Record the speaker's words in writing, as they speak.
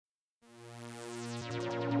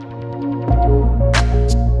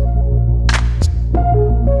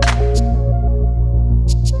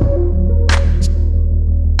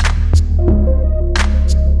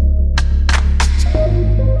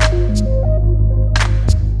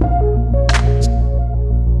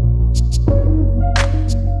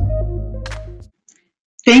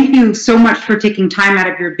you so much for taking time out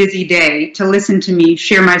of your busy day to listen to me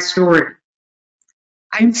share my story.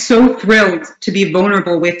 I'm so thrilled to be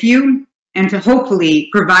vulnerable with you and to hopefully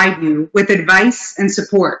provide you with advice and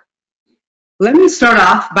support. Let me start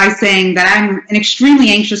off by saying that I'm an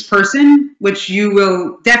extremely anxious person, which you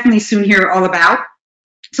will definitely soon hear all about.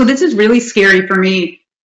 So this is really scary for me,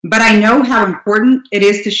 but I know how important it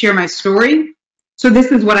is to share my story. So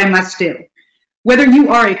this is what I must do. Whether you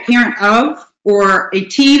are a parent of or a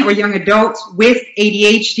teen or young adult with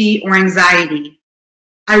ADHD or anxiety,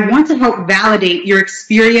 I want to help validate your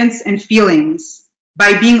experience and feelings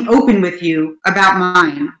by being open with you about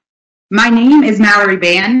mine. My name is Mallory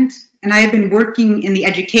Band, and I have been working in the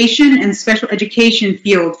education and special education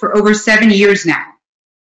field for over 7 years now.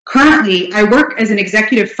 Currently, I work as an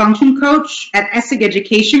executive function coach at ESSIG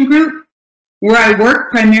Education Group, where I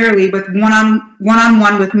work primarily with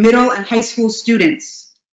one-on-one with middle and high school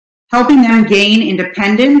students, helping them gain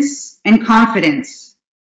independence and confidence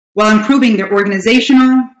while improving their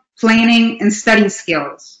organizational, planning, and study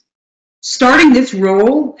skills. Starting this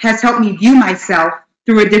role has helped me view myself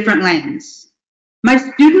through a different lens. My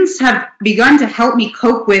students have begun to help me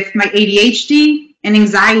cope with my ADHD and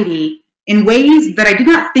anxiety in ways that I did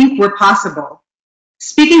not think were possible.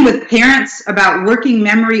 Speaking with parents about working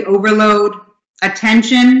memory overload,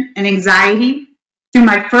 attention, and anxiety through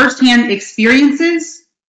my firsthand experiences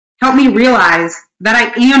helped me realize that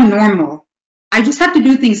I am normal. I just have to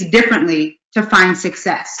do things differently to find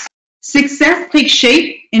success. Success takes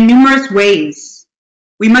shape in numerous ways.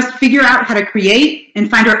 We must figure out how to create and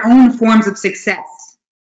find our own forms of success.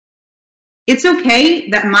 It's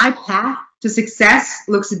okay that my path to success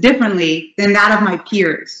looks differently than that of my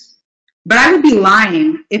peers, but I would be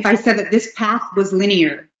lying if I said that this path was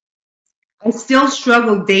linear. I still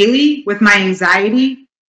struggle daily with my anxiety.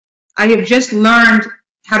 I have just learned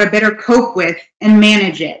how to better cope with and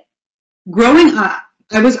manage it. Growing up,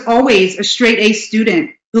 I was always a straight A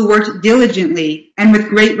student who worked diligently and with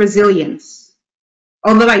great resilience.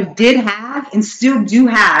 Although I did have and still do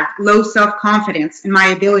have low self-confidence in my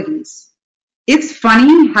abilities. It's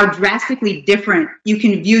funny how drastically different you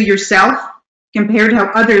can view yourself compared to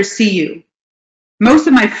how others see you. Most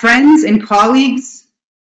of my friends and colleagues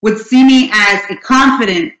would see me as a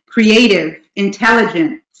confident, creative,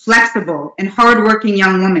 intelligent, flexible, and hardworking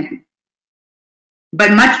young woman.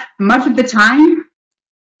 But much of the time,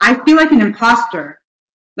 I feel like an imposter,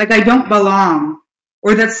 like I don't belong,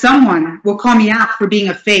 or that someone will call me out for being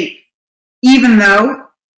a fake, even though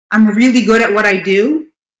I'm really good at what I do,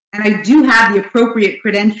 and I do have the appropriate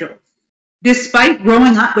credentials. Despite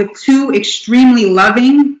growing up with two extremely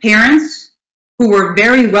loving parents who were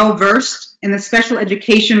very well versed in the special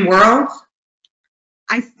education world,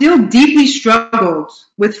 I still deeply struggled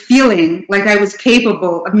with feeling like I was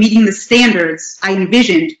capable of meeting the standards I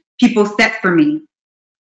envisioned people set for me.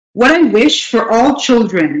 What I wish for all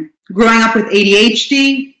children growing up with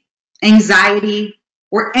ADHD, anxiety,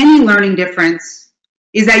 or any learning difference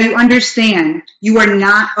is that you understand you are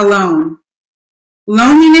not alone.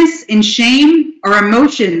 Loneliness and shame are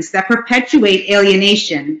emotions that perpetuate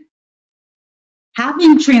alienation.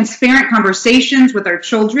 Having transparent conversations with our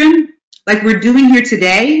children, like we're doing here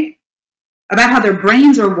today, about how their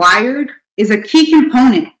brains are wired is a key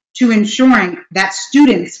component to ensuring that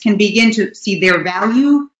students can begin to see their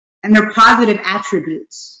value and their positive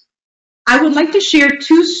attributes. I would like to share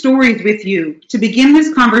 2 stories with you to begin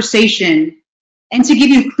this conversation and to give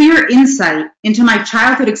you clear insight into my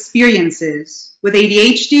childhood experiences with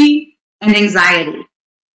ADHD and anxiety.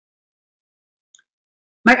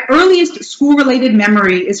 My earliest school-related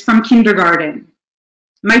memory is from kindergarten.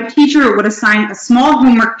 My teacher would assign a small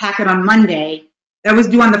homework packet on Monday that was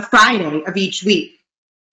due on the Friday of each week.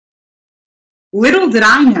 Little did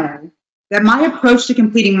I know that my approach to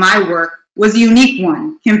completing my work was a unique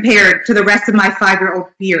one compared to the rest of my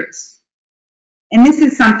 5-year-old peers. And this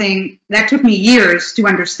is something that took me years to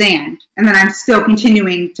understand, and that I'm still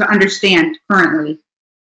continuing to understand currently.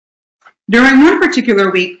 During one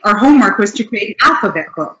particular week, our homework was to create an alphabet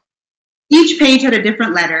book. Each page had a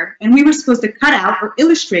different letter, and we were supposed to cut out or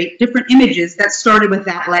illustrate different images that started with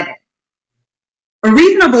that letter. A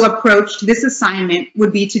reasonable approach to this assignment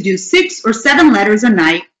would be to do 6 or 7 letters a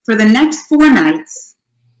night for the next 4 nights,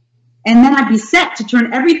 and then I'd be set to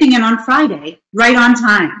turn everything in on Friday, right on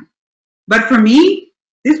time. But for me,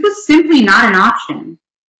 this was simply not an option.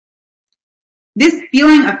 This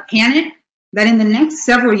feeling of panic that in the next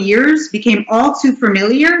several years became all too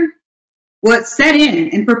familiar, well, it set in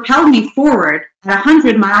and propelled me forward at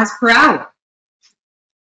 100 miles per hour.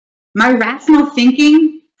 My rational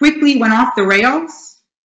thinking quickly went off the rails,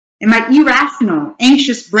 and my irrational,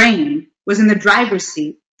 anxious brain was in the driver's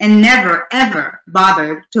seat and never, ever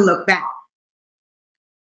bothered to look back.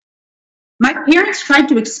 My parents tried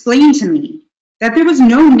to explain to me that there was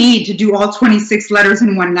no need to do all 26 letters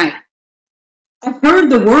in one night. I heard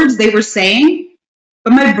the words they were saying,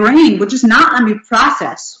 but my brain would just not let me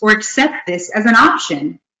process or accept this as an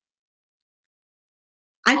option.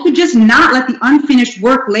 I could just not let the unfinished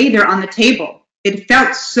work lay there on the table. It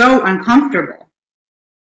felt so uncomfortable.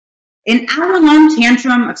 An hour-long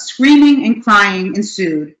tantrum of screaming and crying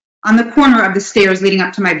ensued on the corner of the stairs leading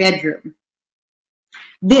up to my bedroom.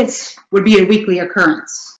 This would be a weekly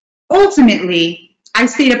occurrence. Ultimately, I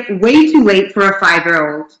stayed up way too late for a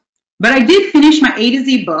 5-year-old, but I did finish my A to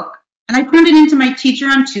Z book, and I turned it into my teacher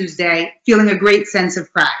on Tuesday, feeling a great sense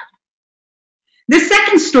of pride. The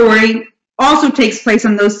second story also takes place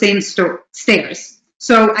on those same stairs,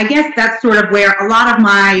 so I guess that's sort of where a lot of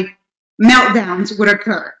my meltdowns would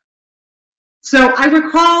occur. So I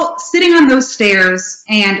recall sitting on those stairs,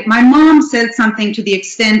 and my mom said something to the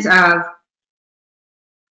extent of,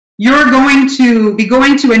 "You're going to be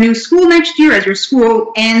going to a new school next year as your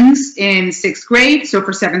school ends in 6th grade. So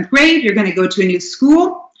for 7th grade, you're going to go to a new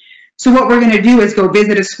school. So what we're going to do is go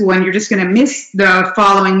visit a school, and you're just going to miss the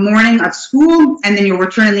following morning of school, and then you'll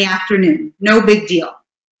return in the afternoon. No big deal."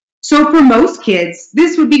 So for most kids,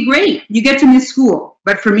 this would be great. You get to miss school.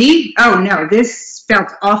 But for me, oh no, this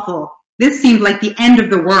felt awful. This seemed like the end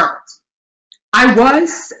of the world. I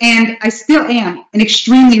was, and I still am, an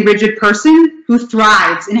extremely rigid person who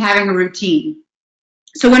thrives in having a routine.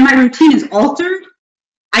 So when my routine is altered,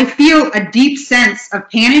 I feel a deep sense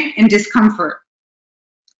of panic and discomfort.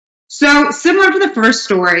 So similar to the first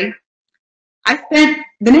story, I spent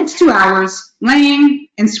the next 2 hours laying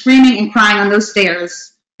and screaming and crying on those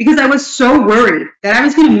stairs because I was so worried that I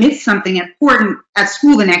was going to miss something important at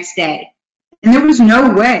school the next day. And there was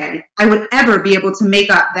no way I would ever be able to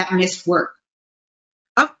make up that missed work.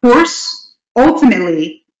 Of course,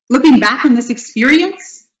 ultimately, looking back on this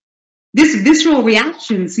experience, this visceral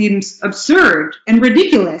reaction seems absurd and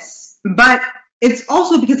ridiculous, but it's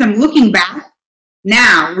also because I'm looking back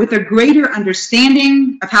now with a greater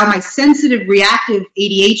understanding of how my sensitive, reactive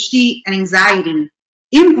ADHD and anxiety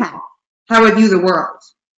impact how I view the world.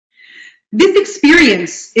 This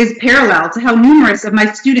experience is parallel to how numerous of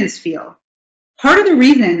my students feel. Part of the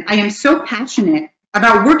reason I am so passionate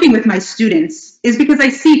about working with my students is because I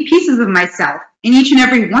see pieces of myself in each and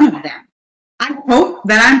every one of them. I hope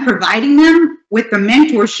that I'm providing them with the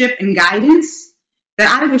mentorship and guidance that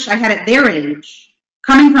I wish I had at their age,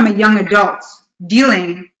 coming from a young adult,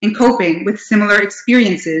 dealing and coping with similar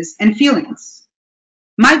experiences and feelings.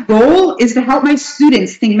 My goal is to help my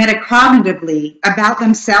students think metacognitively about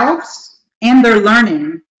themselves and their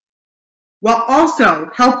learning, while also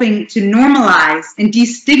helping to normalize and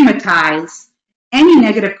destigmatize any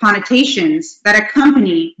negative connotations that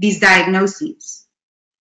accompany these diagnoses.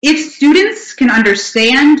 If students can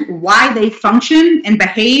understand why they function and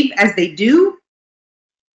behave as they do,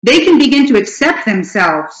 they can begin to accept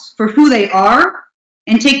themselves for who they are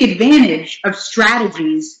and take advantage of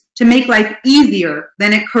strategies to make life easier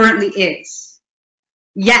than it currently is.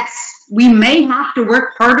 Yes, we may have to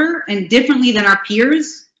work harder and differently than our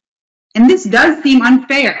peers, and this does seem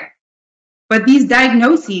unfair, but these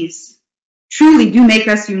diagnoses truly do make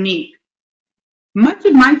us unique. Much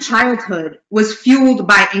of my childhood was fueled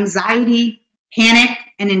by anxiety, panic,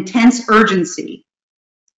 and intense urgency,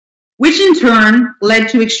 which in turn led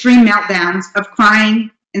to extreme meltdowns of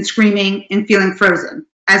crying and screaming and feeling frozen,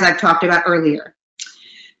 as I've talked about earlier.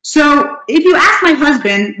 So if you ask my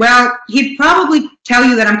husband, well, he'd probably tell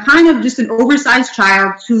you that I'm kind of just an oversized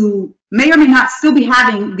child who may or may not still be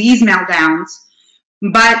having these meltdowns,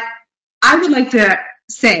 but I would like to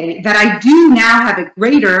say that I do now have a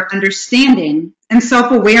greater understanding and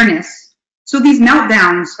self-awareness, so these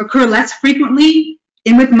meltdowns occur less frequently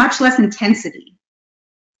and with much less intensity.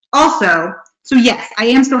 Also, so yes, I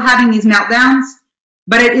am still having these meltdowns,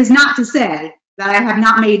 but it is not to say that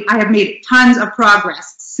I have made tons of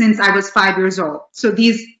progress since I was 5 years old. So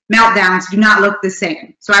these meltdowns do not look the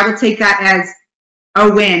same. So I will take that as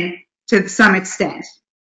a win to some extent.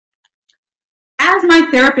 As my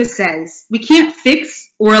therapist says, we can't fix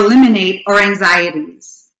or eliminate our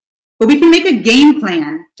anxieties, but we can make a game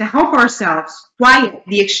plan to help ourselves quiet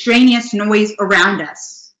the extraneous noise around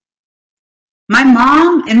us. My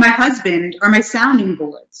mom and my husband are my sounding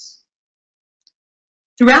boards.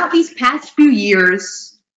 Throughout these past few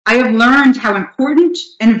years, I have learned how important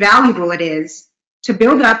and valuable it is to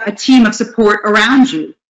build up a team of support around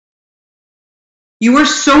you. You are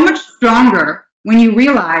so much stronger when you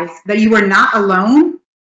realize that you are not alone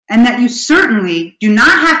and that you certainly do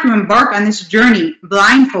not have to embark on this journey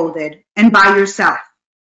blindfolded and by yourself.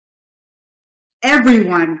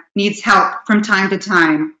 Everyone needs help from time to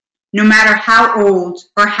time, no matter how old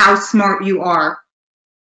or how smart you are.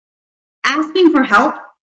 Asking for help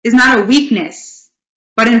is not a weakness,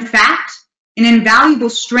 but in fact, an invaluable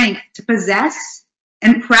strength to possess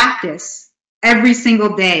and practice every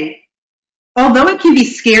single day. Although it can be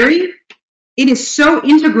scary, it is so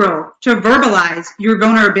integral to verbalize your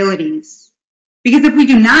vulnerabilities. Because if we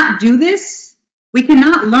do not do this, we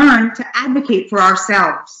cannot learn to advocate for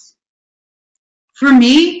ourselves. For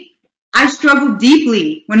me, I struggle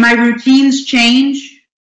deeply when my routines change,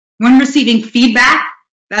 when receiving feedback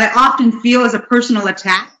that I often feel as a personal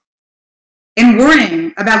attack, and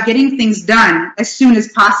worrying about getting things done as soon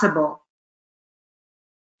as possible.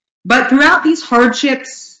 But throughout these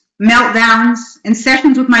hardships, meltdowns, and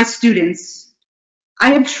sessions with my students,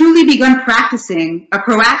 I have truly begun practicing a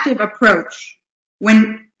proactive approach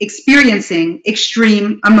when experiencing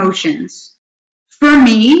extreme emotions. For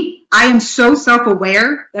me, I am so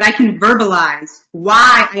self-aware that I can verbalize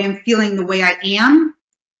why I am feeling the way I am,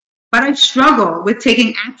 but I struggle with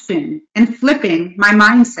taking action and flipping my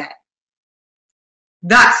mindset.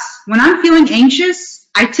 Thus, when I'm feeling anxious,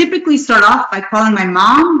 I typically start off by calling my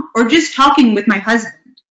mom or just talking with my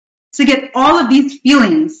husband to get all of these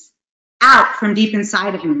feelings out from deep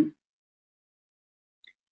inside of me.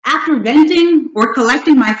 After venting or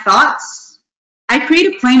collecting my thoughts, I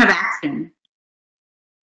create a plan of action.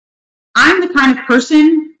 I'm the kind of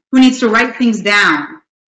person who needs to write things down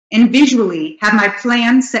and visually have my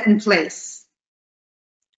plan set in place.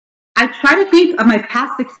 I try to think of my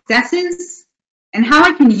past successes and how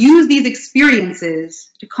I can use these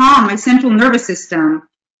experiences to calm my central nervous system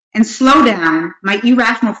and slow down my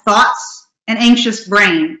irrational thoughts and anxious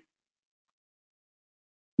brain.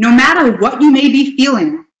 No matter what you may be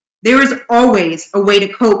feeling, there is always a way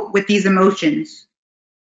to cope with these emotions.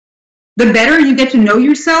 The better you get to know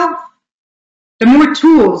yourself, the more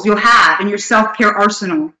tools you'll have in your self-care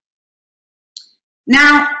arsenal.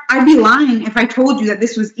 Now, I'd be lying if I told you that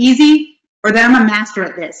this was easy or that I'm a master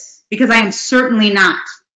at this, because I am certainly not.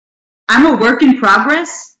 I'm a work in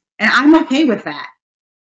progress, and I'm okay with that.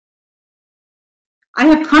 I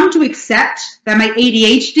have come to accept that my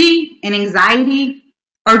ADHD and anxiety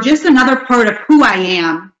are just another part of who I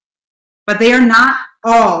am, but they are not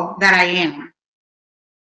all that I am.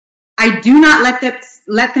 I do not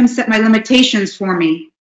let them set my limitations for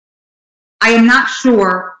me. I am not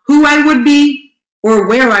sure who I would be or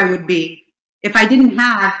where I would be if I didn't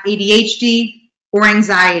have ADHD or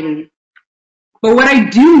anxiety. But what I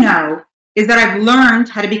do know is that I've learned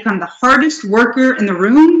how to become the hardest worker in the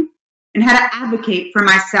room and how to advocate for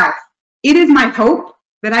myself. It is my hope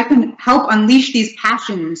that I can help unleash these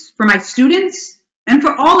passions for my students and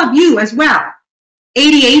for all of you as well.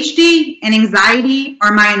 ADHD and anxiety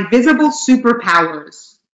are my invisible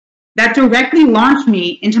superpowers that directly launch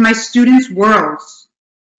me into my students' worlds.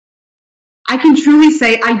 I can truly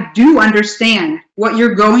say I do understand what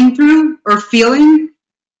you're going through or feeling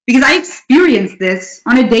because I experience this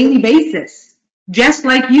on a daily basis, just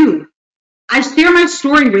like you. I share my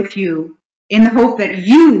story with you in the hope that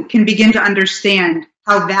you can begin to understand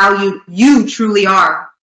how valued you truly are.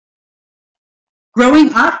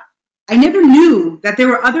 Growing up, I never knew that there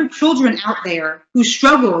were other children out there who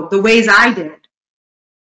struggled the ways I did.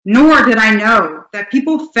 Nor did I know that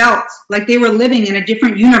people felt like they were living in a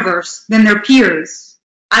different universe than their peers.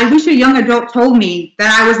 I wish a young adult told me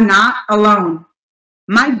that I was not alone.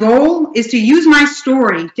 My goal is to use my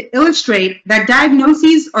story to illustrate that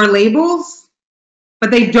diagnoses are labels,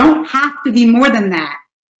 but they don't have to be more than that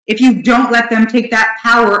if you don't let them take that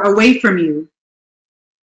power away from you.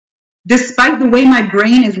 Despite the way my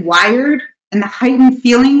brain is wired and the heightened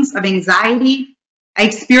feelings of anxiety I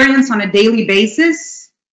experience on a daily basis,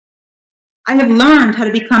 I have learned how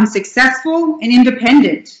to become successful and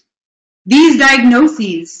independent. These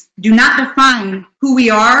diagnoses do not define who we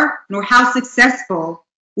are nor how successful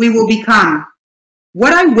we will become.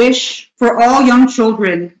 What I wish for all young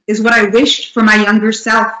children is what I wished for my younger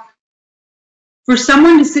self. For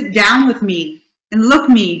someone to sit down with me and look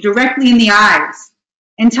me directly in the eyes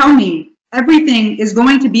and tell me everything is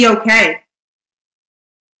going to be okay.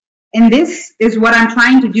 And this is what I'm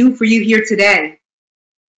trying to do for you here today.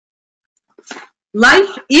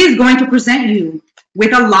 Life is going to present you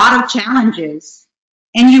with a lot of challenges,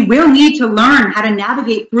 and you will need to learn how to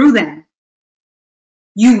navigate through them.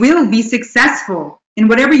 You will be successful in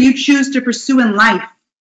whatever you choose to pursue in life,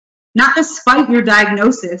 not despite your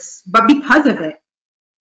diagnosis, but because of it.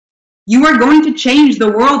 You are going to change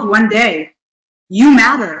the world one day. You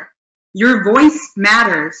matter. Your voice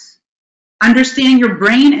matters. Understanding your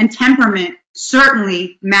brain and temperament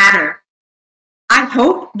certainly matter. I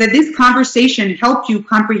hope that this conversation helped you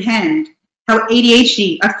comprehend how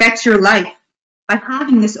ADHD affects your life by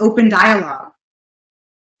having this open dialogue.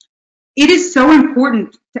 It is so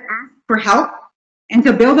important to ask for help and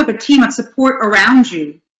to build up a team of support around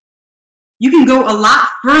you. You can go a lot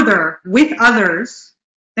further with others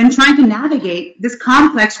than trying to navigate this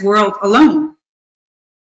complex world alone.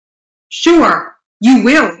 Sure, you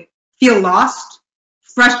will feel lost,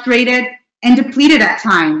 frustrated, and depleted at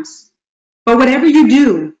times. But whatever you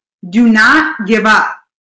do, do not give up.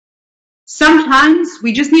 Sometimes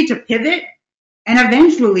we just need to pivot, and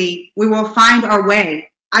eventually we will find our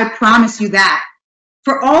way. I promise you that.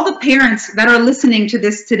 For all the parents that are listening to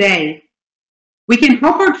this today, we can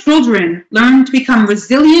help our children learn to become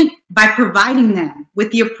resilient by providing them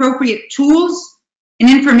with the appropriate tools and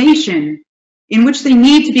information in which they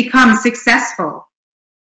need to become successful.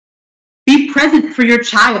 Be present for your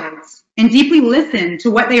child and deeply listen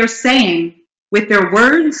to what they are saying with their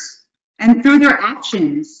words and through their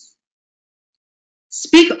actions.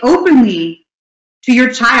 Speak openly to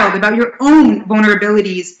your child about your own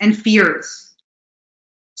vulnerabilities and fears.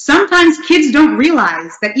 Sometimes kids don't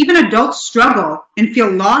realize that even adults struggle and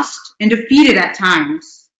feel lost and defeated at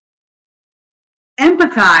times.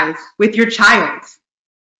 Empathize with your child.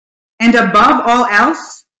 And above all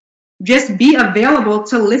else, just be available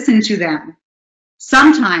to listen to them.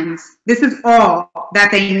 Sometimes this is all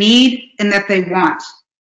that they need and that they want.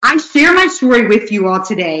 I share my story with you all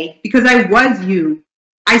today because I was you.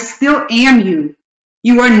 I still am you.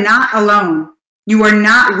 You are not alone. You are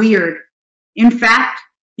not weird. In fact,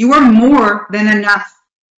 you are more than enough.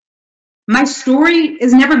 My story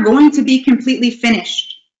is never going to be completely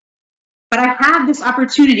finished, but I have this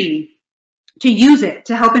opportunity to use it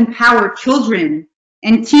to help empower children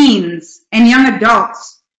and teens and young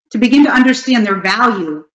adults to begin to understand their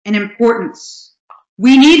value and importance.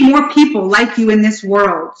 We need more people like you in this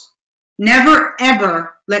world. Never,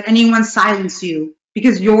 ever let anyone silence you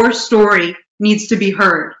because your story needs to be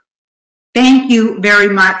heard. Thank you very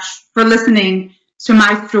much for listening to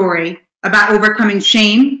my story about overcoming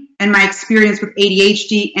shame and my experience with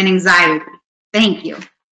ADHD and anxiety. Thank you.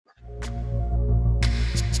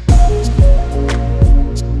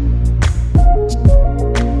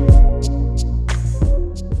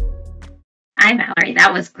 Hi, Mallory.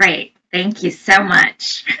 That was great. Thank you so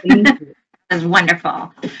much. Thank you. That was wonderful.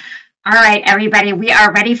 All right, everybody, we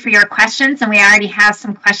are ready for your questions, and we already have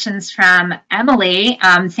some questions from Emily.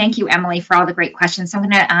 Thank you, Emily, for all the great questions. So I'm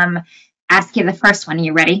going to ask you the first one. Are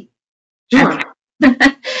you ready? Sure. Okay.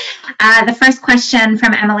 The first question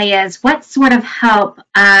from Emily is, what sort of help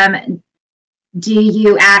do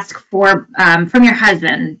you ask for from your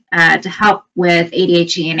husband to help with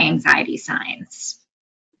ADHD and anxiety signs?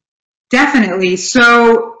 Definitely.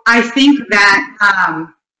 So I think that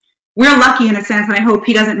we're lucky in a sense, and I hope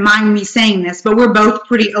he doesn't mind me saying this, but we're both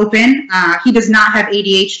pretty open. He does not have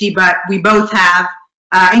ADHD, but we both have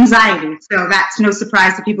anxiety. So that's no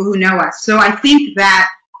surprise to people who know us. So I think that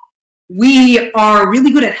we are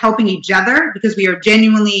really good at helping each other because we are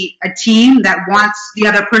genuinely a team that wants the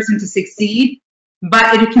other person to succeed.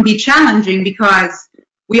 But it can be challenging because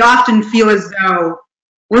we often feel as though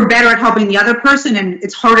we're better at helping the other person and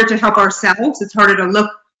it's harder to help ourselves. It's harder to look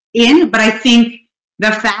in. But I think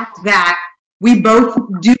the fact that we both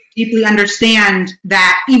do deeply understand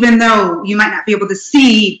that even though you might not be able to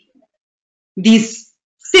see these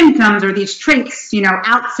symptoms or these traits,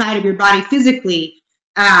 outside of your body physically,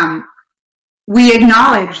 we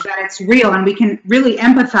acknowledge that it's real and we can really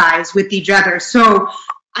empathize with each other. So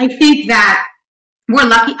I think that we're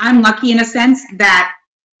lucky. I'm lucky in a sense that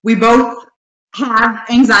we both have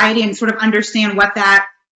anxiety and sort of understand what that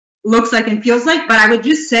looks like and feels like. But I would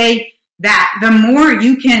just say that the more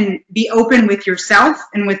you can be open with yourself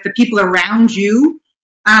and with the people around you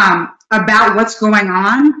about what's going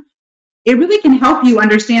on, it really can help you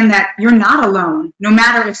understand that you're not alone, no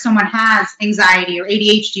matter if someone has anxiety or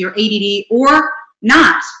ADHD or ADD or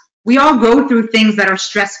not. We all go through things that are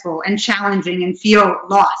stressful and challenging and feel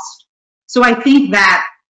lost. So I think that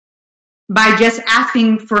by just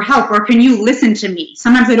asking for help, or can you listen to me?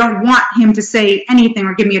 Sometimes I don't want him to say anything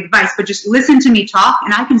or give me advice, but just listen to me talk,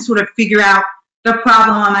 and I can sort of figure out the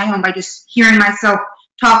problem on my own by just hearing myself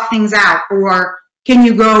talk things out. Or can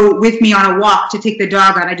you go with me on a walk to take the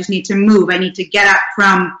dog out? I just need to move. I need to get up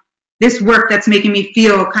from this work that's making me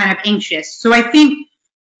feel kind of anxious. So I think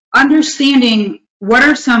understanding what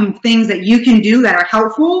are some things that you can do that are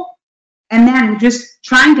helpful, and then just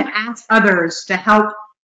trying to ask others to help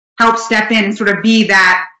step in and sort of be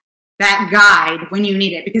that guide when you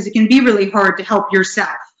need it, because it can be really hard to help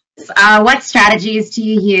yourself. What strategies do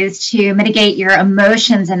you use to mitigate your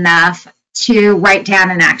emotions enough to write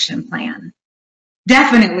down an action plan?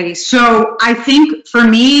 Definitely. So I think for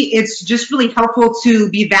me, it's just really helpful to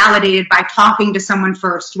be validated by talking to someone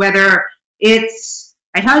first, whether it's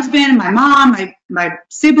my husband, my mom, my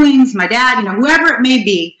siblings, my dad, whoever it may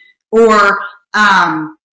be, or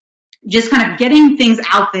just kind of getting things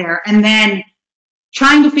out there and then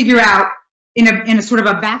trying to figure out in a sort of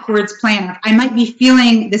a backwards plan. I might be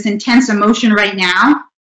feeling this intense emotion right now.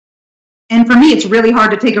 And for me, it's really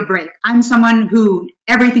hard to take a break. I'm someone who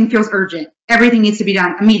everything feels urgent. Everything needs to be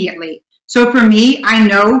done immediately. So for me, I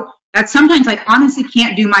know that sometimes I honestly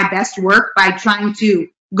can't do my best work by trying to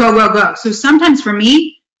go, go, go. So sometimes for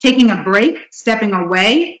me, taking a break, stepping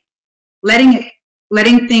away, letting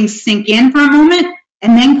things sink in for a moment,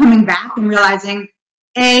 and then coming back and realizing,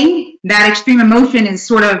 A, that extreme emotion is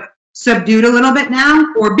sort of subdued a little bit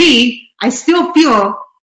now, or B, I still feel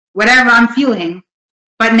whatever I'm feeling,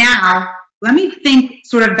 but now let me think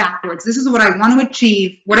sort of backwards. This is what I want to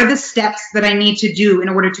achieve. What are the steps that I need to do in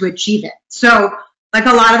order to achieve it? So like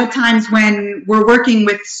a lot of the times when we're working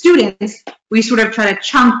with students, we sort of try to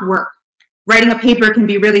chunk work. Writing a paper can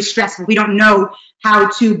be really stressful. We don't know how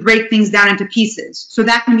to break things down into pieces. So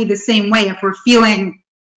that can be the same way. If we're feeling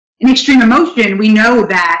an extreme emotion, we know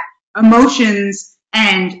that emotions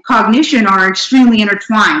and cognition are extremely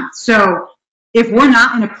intertwined. So if we're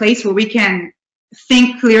not in a place where we can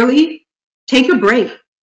think clearly, take a break.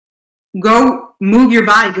 Go move your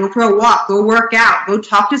body, go for a walk, go work out, go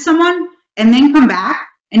talk to someone, and then come back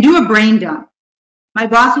and do a brain dump. My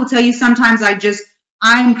boss will tell you sometimes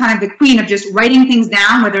I'm kind of the queen of just writing things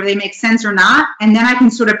down, whether they make sense or not, and then I can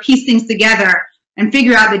sort of piece things together and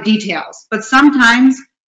figure out the details. But sometimes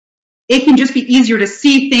it can just be easier to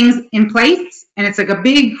see things in place, and it's like a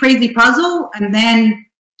big, crazy puzzle, and then,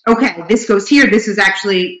 okay, this goes here, this is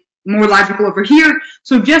actually more logical over here.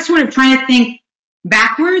 So just sort of trying to think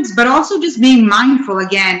backwards, but also just being mindful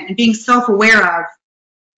again and being self-aware of,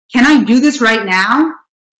 can I do this right now?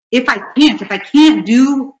 If I can't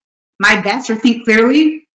do my best or think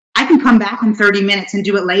clearly, I can come back in 30 minutes and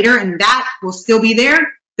do it later, and that will still be there.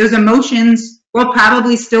 Those emotions will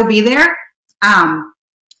probably still be there.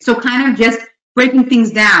 So kind of just breaking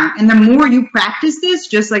things down. And the more you practice this,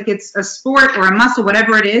 just like it's a sport or a muscle,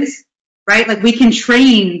 whatever it is, right? Like we can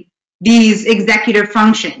train these executive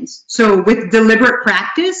functions. So with deliberate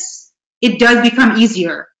practice, it does become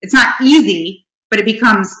easier. It's not easy, but it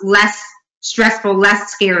becomes less stressful,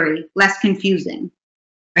 less scary, less confusing.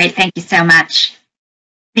 Great, thank you so much.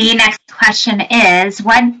 The next question is,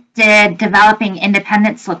 what did developing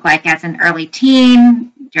independence look like as an early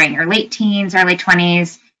teen, during your late teens, early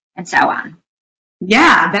 20s, and so on?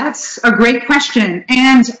 Yeah, that's a great question.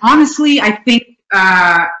 And honestly, I think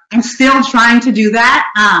I'm still trying to do that.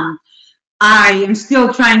 I am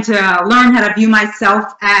still trying to learn how to view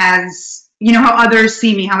myself as, how others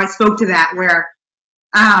see me, how I spoke to that, where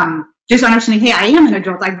just understanding, hey, I am an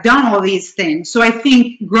adult. I've done all these things. So I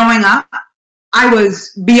think growing up, I was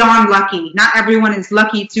beyond lucky. Not everyone is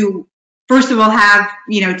lucky to, first of all, have,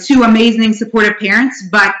 two amazing supportive parents,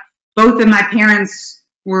 but both of my parents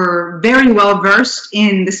were very well versed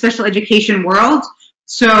in the special education world.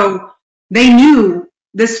 So they knew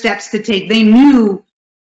the steps to take. They knew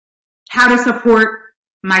how to support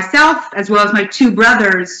myself as well as my two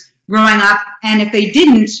brothers growing up. And if they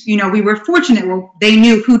didn't, we were fortunate. Well, they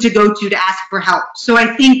knew who to go to ask for help. So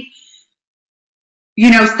I think,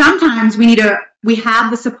 sometimes we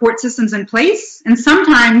have the support systems in place, and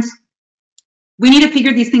sometimes we need to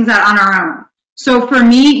figure these things out on our own. So for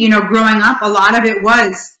me, growing up, a lot of it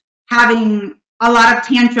was having a lot of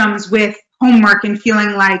tantrums with homework and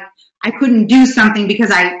feeling like I couldn't do something because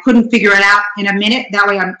I couldn't figure it out in a minute. That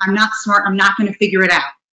way I'm not smart. I'm not going to figure it out.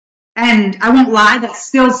 And I won't lie, that's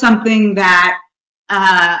still something that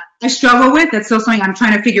I struggle with. That's still something I'm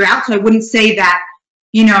trying to figure out. So I wouldn't say that,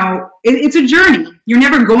 it's a journey. You're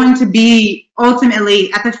never going to be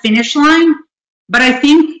ultimately at the finish line. But I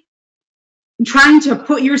think trying to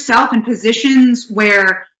put yourself in positions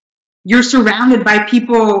where you're surrounded by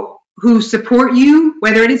people who support you,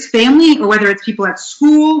 whether it is family or whether it's people at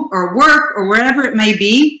school or work or wherever it may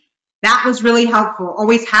be, that was really helpful.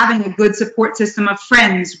 Always having a good support system of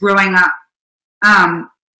friends growing up. And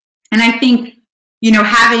I think,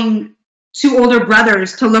 having two older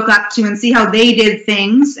brothers to look up to and see how they did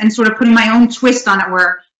things and sort of putting my own twist on it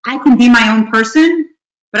where I can be my own person,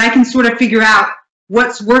 but I can sort of figure out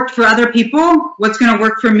what's worked for other people, what's going to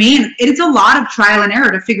work for me. And it's a lot of trial and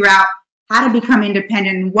error to figure out how to become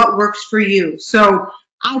independent and what works for you. So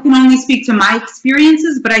I can only speak to my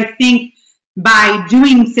experiences, but I think by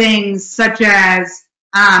doing things such as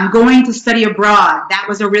going to study abroad, that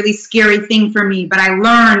was a really scary thing for me, but I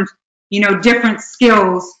learned different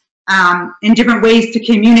skills and different ways to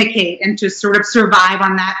communicate and to sort of survive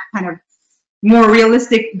on that kind of more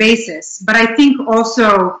realistic basis. But I think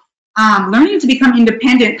also learning to become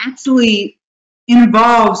independent actually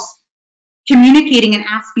involves communicating and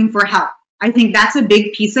asking for help. I think that's a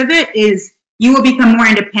big piece of it, is you will become more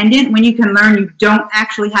independent when you can learn you don't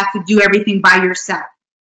actually have to do everything by yourself.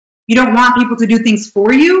 You don't want people to do things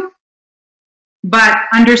for you, but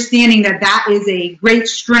understanding that that is a great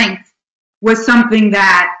strength was something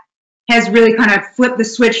that has really kind of flipped the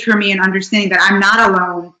switch for me, and understanding that I'm not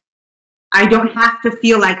alone. I don't have to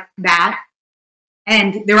feel like that.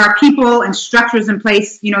 And there are people and structures in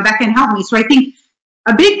place, that can help me. So I think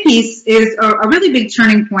a big piece is a really big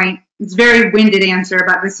turning point. It's a very winded answer,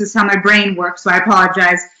 but this is how my brain works, so I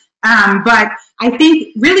apologize. But I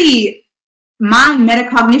think really my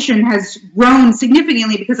metacognition has grown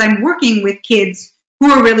significantly because I'm working with kids who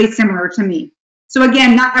are really similar to me. So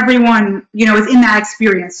again, not everyone, is in that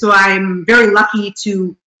experience. So I'm very lucky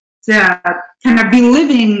to kind of be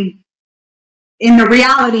living in the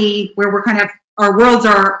reality where our worlds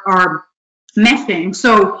are meshing.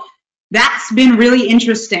 So that's been really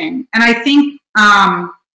interesting. And I think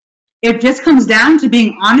it just comes down to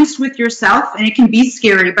being honest with yourself, and it can be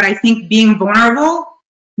scary, but I think being vulnerable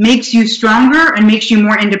makes you stronger and makes you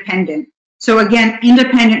more independent. So again,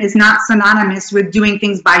 independent is not synonymous with doing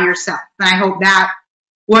things by yourself. And I hope that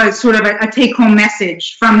was sort of a take-home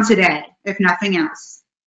message from today, if nothing else.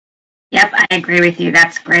 Yep, I agree with you.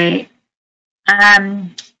 That's great.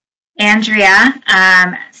 Andrea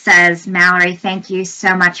says, Mallory, thank you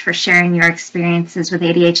so much for sharing your experiences with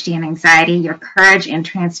ADHD and anxiety. Your courage and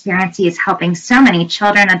transparency is helping so many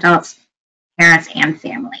children, adults, parents, and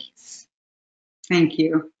families. Thank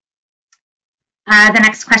you. The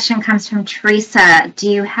next question comes from Teresa. Do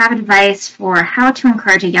you have advice for how to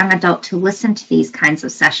encourage a young adult to listen to these kinds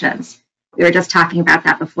of sessions? We were just talking about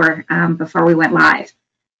that before we went live.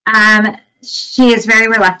 She is very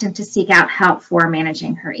reluctant to seek out help for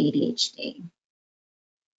managing her ADHD.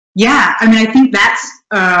 Yeah, I think that's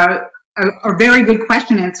a very good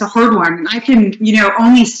question, and it's a hard one. I can,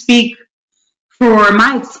 only speak for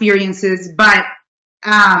my experiences, but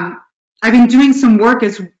I've been doing some work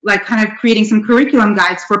as kind of creating some curriculum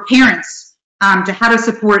guides for parents to how to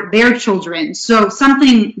support their children. So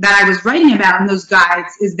something that I was writing about in those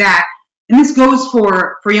guides is that, and this goes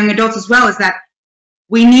for young adults as well, is that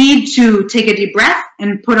we need to take a deep breath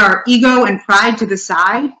and put our ego and pride to the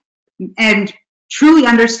side and truly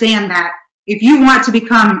understand that if you want to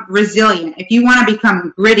become resilient, if you want to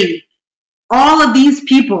become gritty, all of these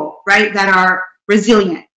people, right, that are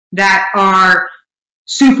resilient, that are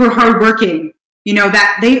super hardworking,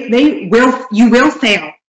 that you will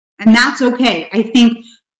fail, and that's okay. I think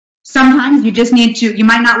sometimes you just need to, you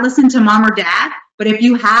might not listen to mom or dad, but if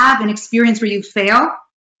you have an experience where you fail,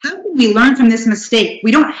 how can we learn from this mistake? We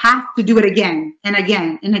don't have to do it again and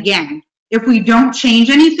again and again. If we don't change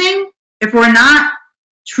anything, if we're not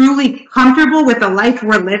truly comfortable with the life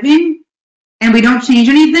we're living and we don't change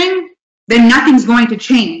anything, then nothing's going to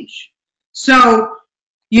change. So,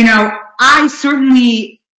 I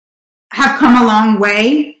certainly have come a long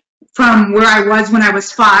way from where I was when I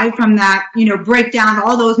was 5, from that, breakdown,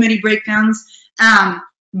 all those many breakdowns.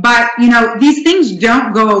 But, these things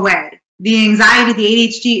don't go away. The anxiety, the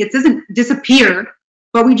ADHD, it doesn't disappear,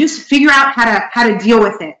 but we just figure out how to deal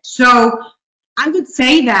with it. So I would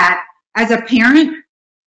say that as a parent,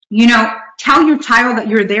 tell your child that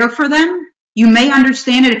you're there for them. You may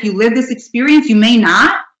understand it if you live this experience, you may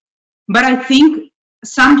not. But I think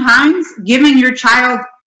sometimes giving your child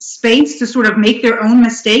space to sort of make their own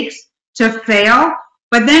mistakes, to fail,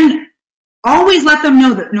 but then always let them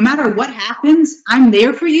know that no matter what happens, I'm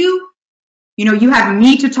there for you. You have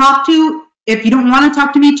me to talk to. If you don't want to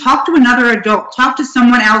talk to me, talk to another adult. Talk to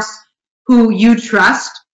someone else who you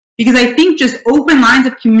trust. Because I think just open lines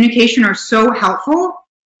of communication are so helpful.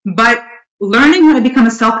 But learning how to become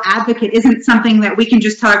a self-advocate isn't something that we can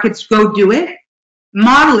just tell our kids, go do it.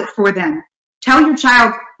 Model it for them. Tell your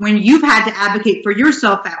child when you've had to advocate for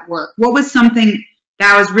yourself at work. What was something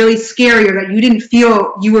that was really scary, or that you didn't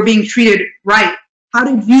feel you were being treated right?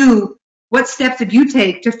 What steps did you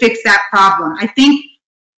take to fix that problem? I think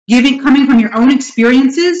coming from your own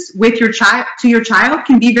experiences with your child to your child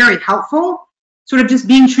can be very helpful. Sort of just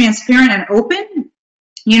being transparent and open.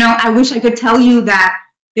 I wish I could tell you that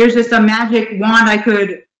there's just a magic wand I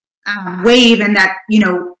could wave, and that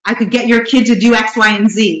I could get your kid to do X, Y, and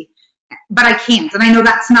Z, but I can't. And I know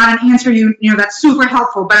that's not an answer that's super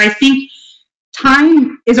helpful. But I think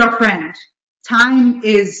time is our friend. Time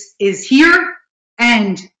is here,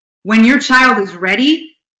 and when your child is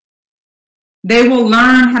ready, they will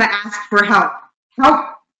learn how to ask for help. Help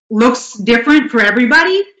looks different for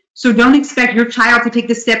everybody, so don't expect your child to take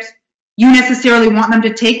the steps you necessarily want them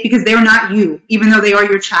to take, because they're not you, even though they are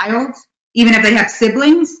your child. Even if they have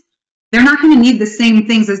siblings, they're not going to need the same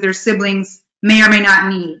things as their siblings may or may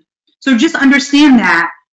not need. So just understand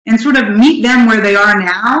that and sort of meet them where they are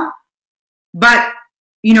now, but,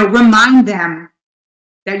 you know, remind them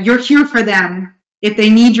that you're here for them. If they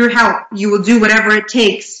need your help, you will do whatever it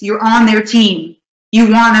takes. You're on their team.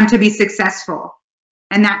 You want them to be successful.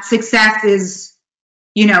 And that success is,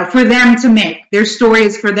 you know, for them to make. Their story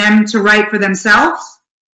is for them to write for themselves.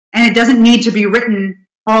 And it doesn't need to be written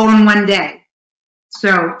all in one day.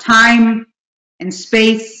 So time and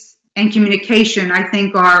space and communication, I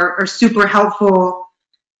think, are super helpful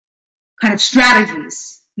kind of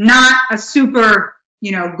strategies. Not a super,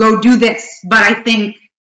 you know, go do this, but I think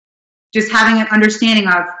just having an understanding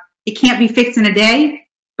of it can't be fixed in a day,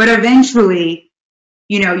 but eventually,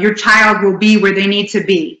 you know, your child will be where they need to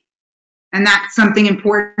be. And that's something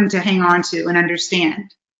important to hang on to and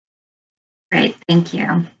understand. Great, thank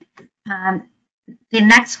you. The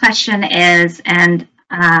next question is, and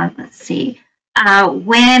let's see,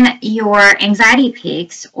 when your anxiety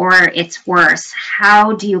peaks or it's worse,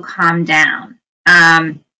 how do you calm down?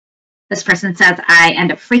 This person says, I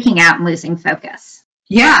end up freaking out and losing focus.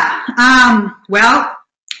 Yeah, well,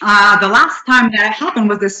 the last time that happened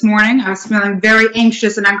was this morning. I was feeling very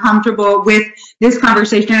anxious and uncomfortable with this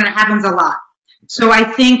conversation, and it happens a lot. So I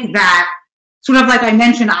think that, sort of like I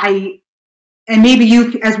mentioned, and maybe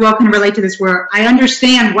you as well can relate to this, where I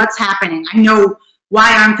understand what's happening. I know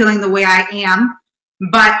why I'm feeling the way I am,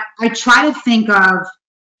 but I try to think of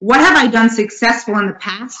what have I done successful in the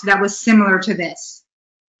past that was similar to this.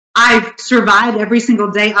 I've survived every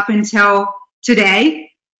single day up until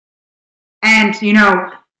today. And, you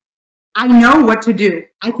know, I know what to do.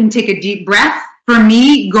 I can take a deep breath. For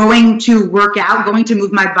me, going to work out, going to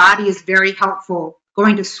move my body is very helpful.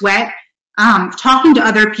 Going to sweat, talking to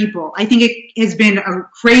other people. I think it has been a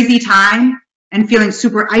crazy time and feeling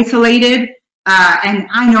super isolated. And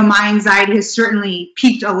I know my anxiety has certainly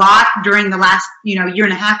peaked a lot during the last, you know, year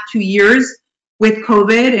and a half, 2 years with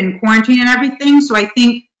COVID and quarantine and everything. So I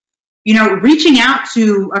think, you know, reaching out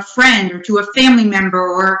to a friend or to a family member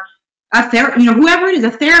or a you know, whoever it is,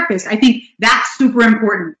 a therapist, I think that's super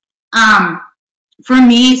important. For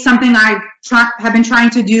me, something I have been trying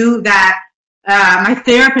to do that my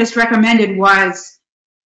therapist recommended was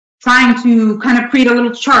trying to kind of create a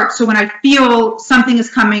little chart. So when I feel something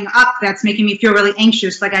is coming up that's making me feel really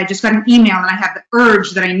anxious, like I just got an email and I have the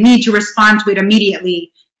urge that I need to respond to it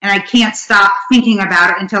immediately and I can't stop thinking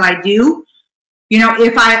about it until I do. You know,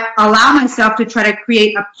 if I allow myself to try to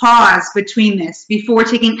create a pause between this before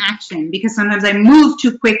taking action, because sometimes I move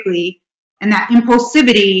too quickly and that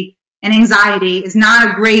impulsivity and anxiety is not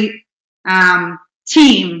a great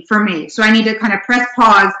team for me. So I need to kind of press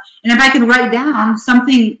pause. And if I can write down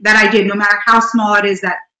something that I did, no matter how small it is,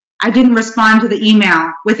 that I didn't respond to the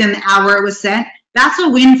email within the hour it was sent, that's a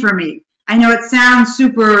win for me. I know it sounds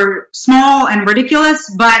super small and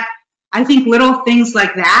ridiculous, but I think little things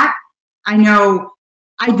like that, I know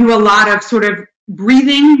I do a lot of sort of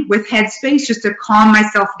breathing with headspace just to calm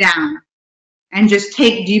myself down and just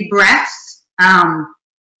take deep breaths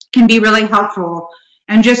can be really helpful.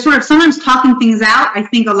 And just sort of sometimes talking things out. I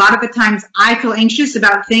think a lot of the times I feel anxious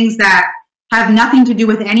about things that have nothing to do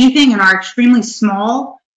with anything and are extremely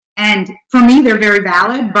small. And for me, they're very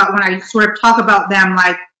valid. But when I sort of talk about them,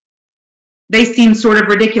 like they seem sort of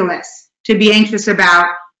ridiculous to be anxious about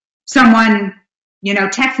someone, you know,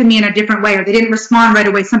 texted me in a different way or they didn't respond right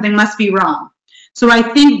away. Something must be wrong. So I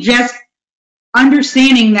think just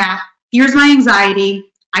understanding that here's my anxiety.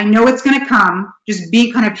 I know it's going to come. Just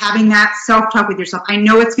be kind of having that self-talk with yourself. I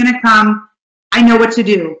know it's going to come. I know what to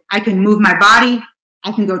do. I can move my body.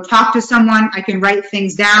 I can go talk to someone. I can write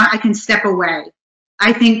things down. I can step away.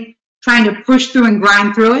 I think trying to push through and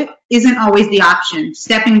grind through it isn't always the option.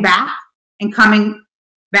 Stepping back and coming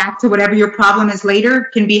back to whatever your problem is later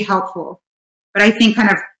can be helpful. But I think kind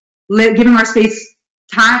of giving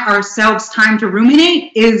ourselves time to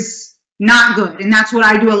ruminate is not good. And that's what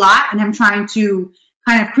I do a lot. And I'm trying to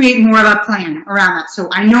kind of create more of a plan around that. So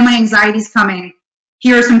I know my anxiety is coming.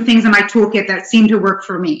 Here are some things in my toolkit that seem to work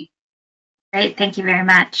for me. Great, thank you very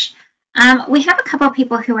much. We have a couple of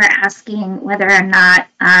people who are asking whether or not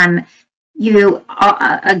you,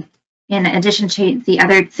 in addition to the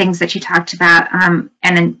other things that you talked about, and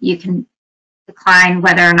then you can decline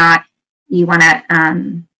whether or not you want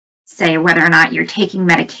to say whether or not you're taking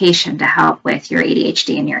medication to help with your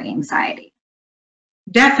ADHD and your anxiety.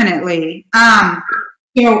 Definitely.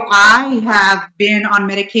 So I have been on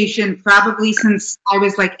medication probably since I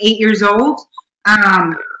was like 8 years old.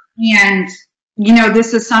 And,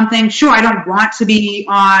 this is something, sure, I don't want to be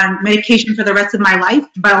on medication for the rest of my life,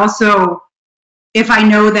 but also if I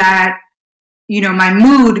know that, my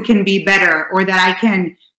mood can be better or that I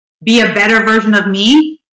can be a better version of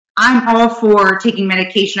me, I'm all for taking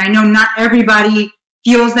medication. I know not everybody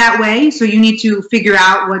feels that way, so you need to figure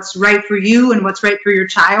out what's right for you and what's right for your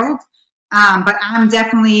child. But I'm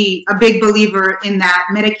definitely a big believer in that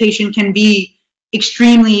medication can be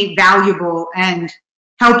extremely valuable and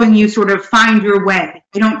helping you sort of find your way.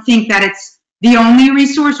 I don't think that it's the only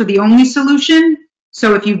resource or the only solution.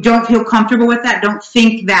 So if you don't feel comfortable with that, don't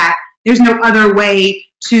think that there's no other way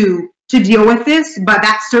to deal with this. But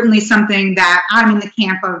that's certainly something that I'm in the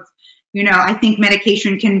camp of. I think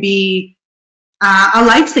medication can be a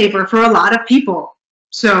lifesaver for a lot of people.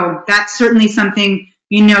 So that's certainly something,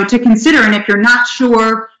 to consider. And if you're not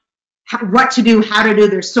sure what to do, how to do,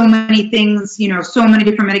 there's so many things, so many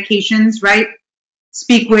different medications, right?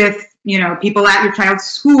 Speak with, people at your child's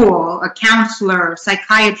school, a counselor,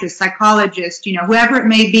 psychiatrist, psychologist, whoever it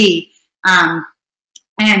may be.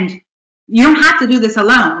 And you don't have to do this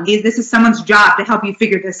alone. This is someone's job to help you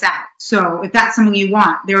figure this out. So if that's something you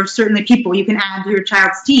want, there are certainly people you can add to your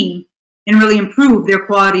child's team and really improve their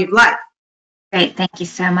quality of life. Great, thank you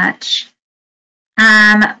so much.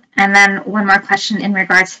 And then one more question in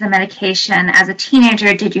regards to the medication. As a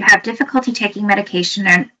teenager, did you have difficulty taking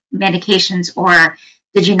medications, or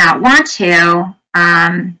did you not want to?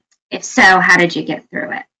 If so, how did you get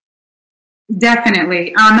through it?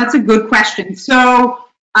 Definitely. That's a good question. So,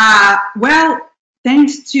 well,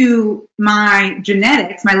 thanks to my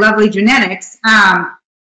genetics, my lovely genetics,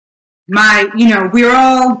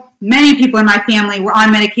 many people in my family were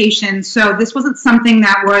on medication. So this wasn't something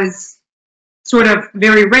that was sort of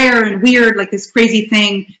very rare and weird, like this crazy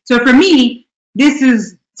thing. So for me, this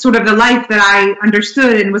is sort of the life that I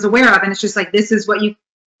understood and was aware of. And it's just like, this is what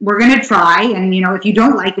we're going to try. And, if you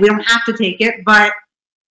don't like it, we don't have to take it. But,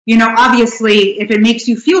 obviously, if it makes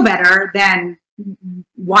you feel better, then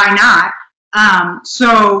why not?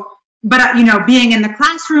 Being in the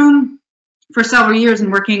classroom for several years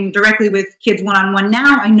and working directly with kids one-on-one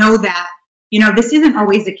now, I know that, this isn't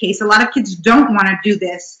always the case. A lot of kids don't want to do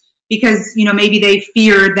this because, maybe they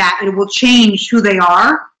fear that it will change who they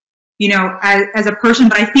are, as a person.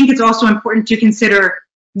 But I think it's also important to consider,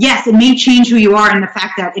 yes, it may change who you are in the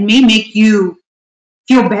fact that it may make you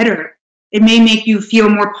feel better. It may make you feel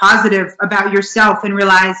more positive about yourself and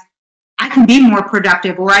realize I can be more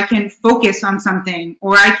productive, or I can focus on something,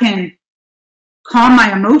 or I can calm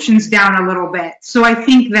my emotions down a little bit. So I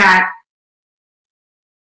think that,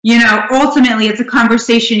 ultimately it's a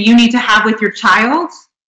conversation you need to have with your child.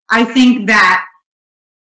 I think that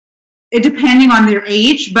depending on their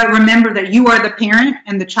age, but remember that you are the parent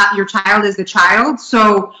and your child is the child.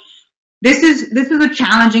 So this is a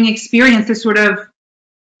challenging experience to sort of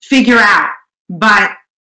figure out, but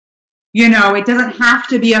it doesn't have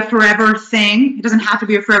to be a forever thing. It doesn't have to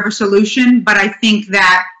be a forever solution. But I think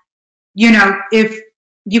that, if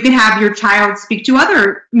you can have your child speak to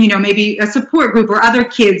other, maybe a support group or other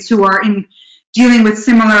kids who are dealing with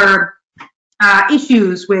similar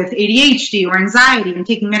issues with ADHD or anxiety and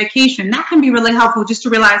taking medication, that can be really helpful just to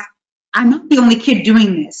realize I'm not the only kid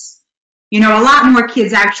doing this. A lot more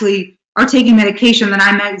kids actually are taking medication than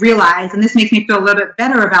I might realize. And this makes me feel a little bit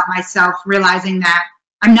better about myself, realizing that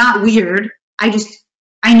I'm not weird. I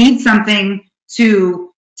need something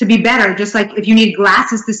to be better. Just like if you need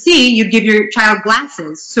glasses to see, you'd give your child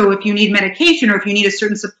glasses. So if you need medication or if you need a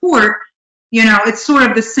certain support, it's sort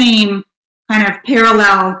of the same kind of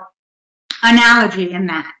parallel analogy in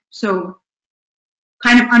that. So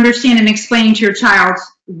kind of understand and explaining to your child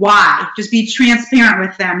why. Just be transparent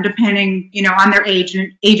with them depending, on their age in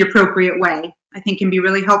an age-appropriate way, I think can be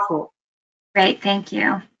really helpful. Great, thank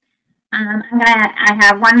you. I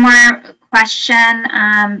have one more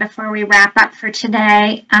question before we wrap up for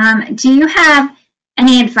today. Do you have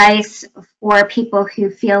any advice for people who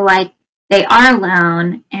feel like they are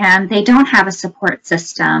alone and they don't have a support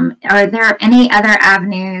system? Are there any other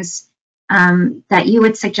avenues that you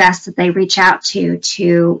would suggest that they reach out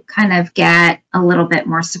to kind of get a little bit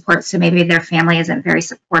more support, so maybe their family isn't very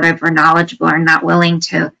supportive or knowledgeable or not willing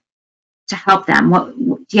to help them?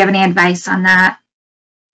 Do you have any advice on that?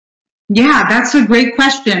 Yeah, that's a great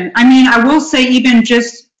question. I mean, I will say even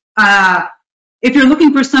just if you're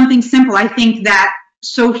looking for something simple, I think that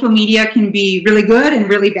social media can be really good and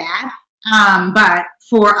really bad. But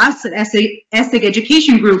for us at ESSIG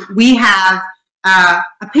Education Group, we have a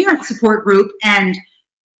parent support group. And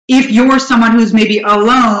if you're someone who's maybe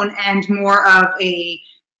alone and more of a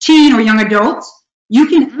teen or young adult, you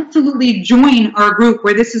can absolutely join our group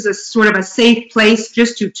where this is a sort of a safe place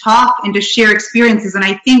just to talk and to share experiences. And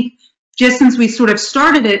I think just since we sort of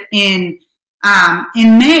started it in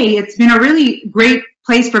May, it's been a really great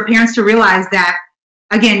place for parents to realize that,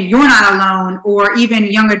 again, you're not alone, or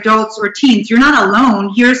even young adults or teens, you're not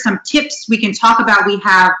alone. Here's some tips we can talk about. We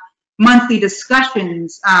have monthly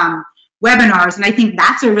discussions, webinars, and I think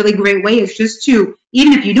that's a really great way, is just to,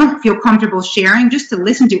 even if you don't feel comfortable sharing, just to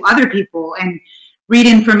listen to other people and read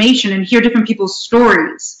information and hear different people's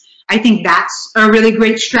stories. I think that's a really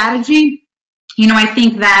great strategy. You know, I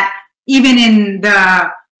think that even in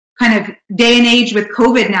the kind of day and age with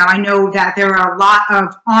COVID now, I know that there are a lot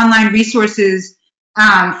of online resources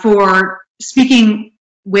for speaking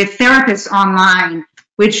with therapists online,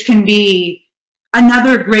 which can be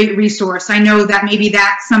another great resource. I know that maybe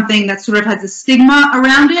that's something that sort of has a stigma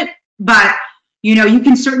around it, but you know, you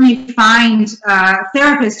can certainly find a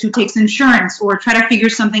therapist who takes insurance, or try to figure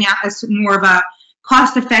something out as more of a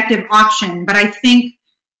cost-effective option. But I think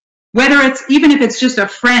whether it's, even if it's just a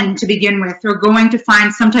friend to begin with, or going to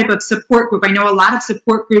find some type of support group. I know a lot of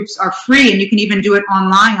support groups are free, and you can even do it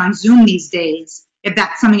online on Zoom these days, if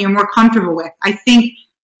that's something you're more comfortable with. I think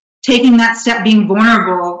taking that step, being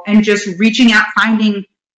vulnerable, and just reaching out, finding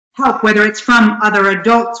help, whether it's from other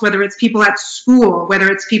adults, whether it's people at school, whether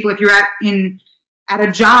it's people if you're at a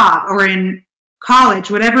job or in college,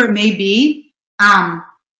 whatever it may be,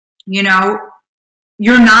 you know,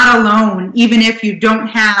 you're not alone, even if you don't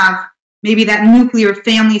have maybe that nuclear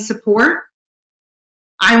family support.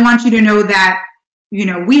 I want you to know that, you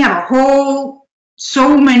know, we have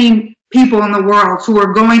so many people in the world who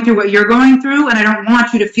are going through what you're going through, and I don't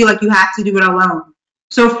want you to feel like you have to do it alone.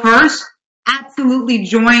 So first, absolutely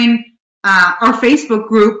join our Facebook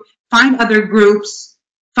group, find other groups,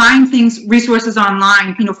 find things, resources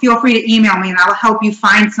online. You know, feel free to email me and I'll help you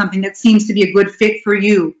find something that seems to be a good fit for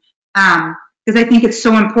you. Because I think it's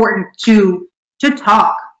so important to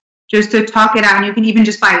talk, just to talk it out. And you can even,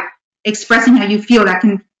 just by expressing how you feel, that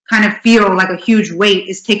can kind of feel like a huge weight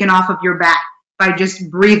is taken off of your back by just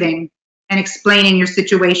breathing and explaining your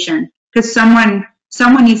situation, because someone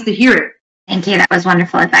needs to hear it. Thank you. That was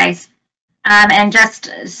wonderful advice. And just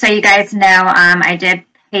so you guys know, I did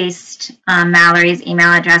paste Mallory's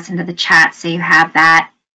email address into the chat, so you have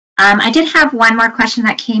that. I did have one more question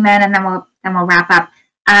that came in, and then we'll wrap up.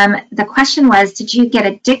 The question was, did you get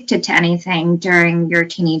addicted to anything during your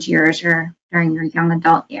teenage years or during your young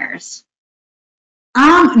adult years?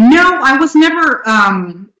 No, I was never,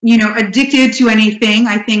 you know, addicted to anything.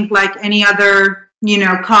 I think like any other, you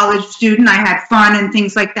know, college student, I had fun and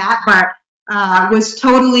things like that, but was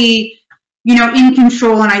totally, you know, in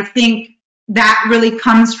control. And I think that really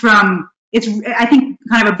comes from, I think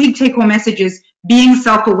kind of a big take-home message is being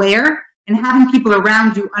self-aware and having people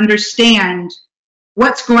around you understand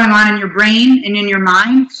what's going on in your brain and in your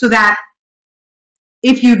mind, so that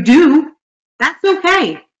if you do, that's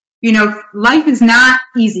okay. You know, life is not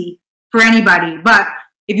easy for anybody, but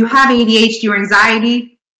if you have ADHD or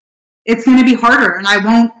anxiety, it's going to be harder, and I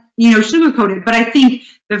won't, you know, sugarcoat it. But I think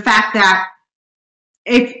the fact that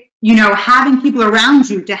if, you know, having people around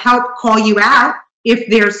you to help call you out if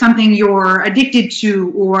there's something you're addicted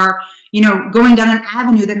to, or, you know, going down an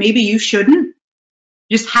avenue that maybe you shouldn't,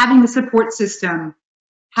 just having the support system,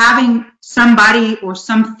 having somebody or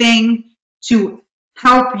something to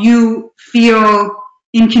help you feel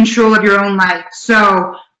in control of your own life.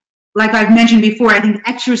 So like I've mentioned before, I think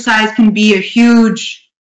exercise can be a huge,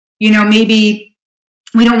 you know, maybe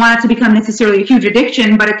we don't want it to become necessarily a huge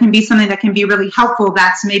addiction, but it can be something that can be really helpful,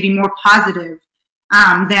 that's maybe more positive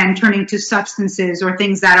than turning to substances or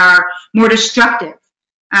things that are more destructive.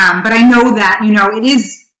 But I know that, you know, it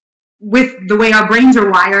is, with the way our brains are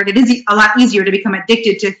wired, it is a lot easier to become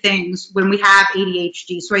addicted to things when we have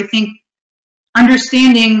ADHD. So I think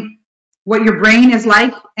understanding what your brain is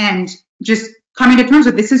like and just coming to terms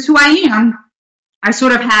with, this is who I am. I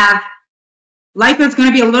sort of have, life is going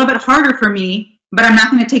to be a little bit harder for me, but I'm not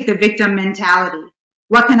going to take the victim mentality.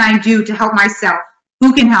 What can I do to help myself?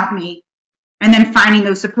 Who can help me? And then finding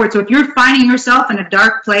those supports. So if you're finding yourself in a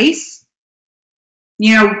dark place,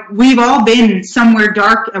 you know, we've all been somewhere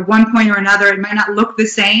dark at one point or another. It might not look the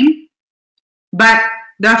same, but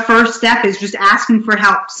the first step is just asking for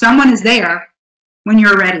help. Someone is there when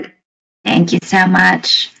you're ready. Thank you so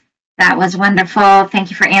much. That was wonderful. Thank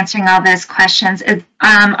you for answering all those questions. Is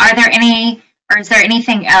there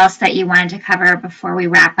anything else that you wanted to cover before we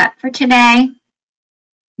wrap up for today?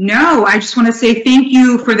 No, I just want to say thank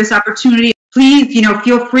you for this opportunity. Please, you know,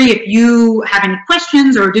 feel free if you have any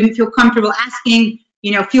questions or didn't feel comfortable asking,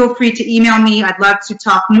 feel free to email me. I'd love to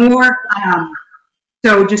talk more.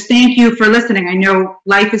 So just thank you for listening. I know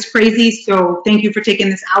life is crazy, so thank you for taking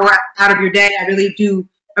this hour out of your day. I really do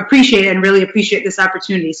appreciate it and really appreciate this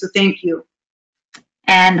opportunity. So thank you.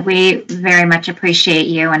 And we very much appreciate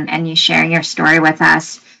you and you sharing your story with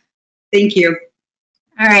us. Thank you.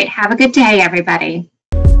 All right. Have a good day, everybody.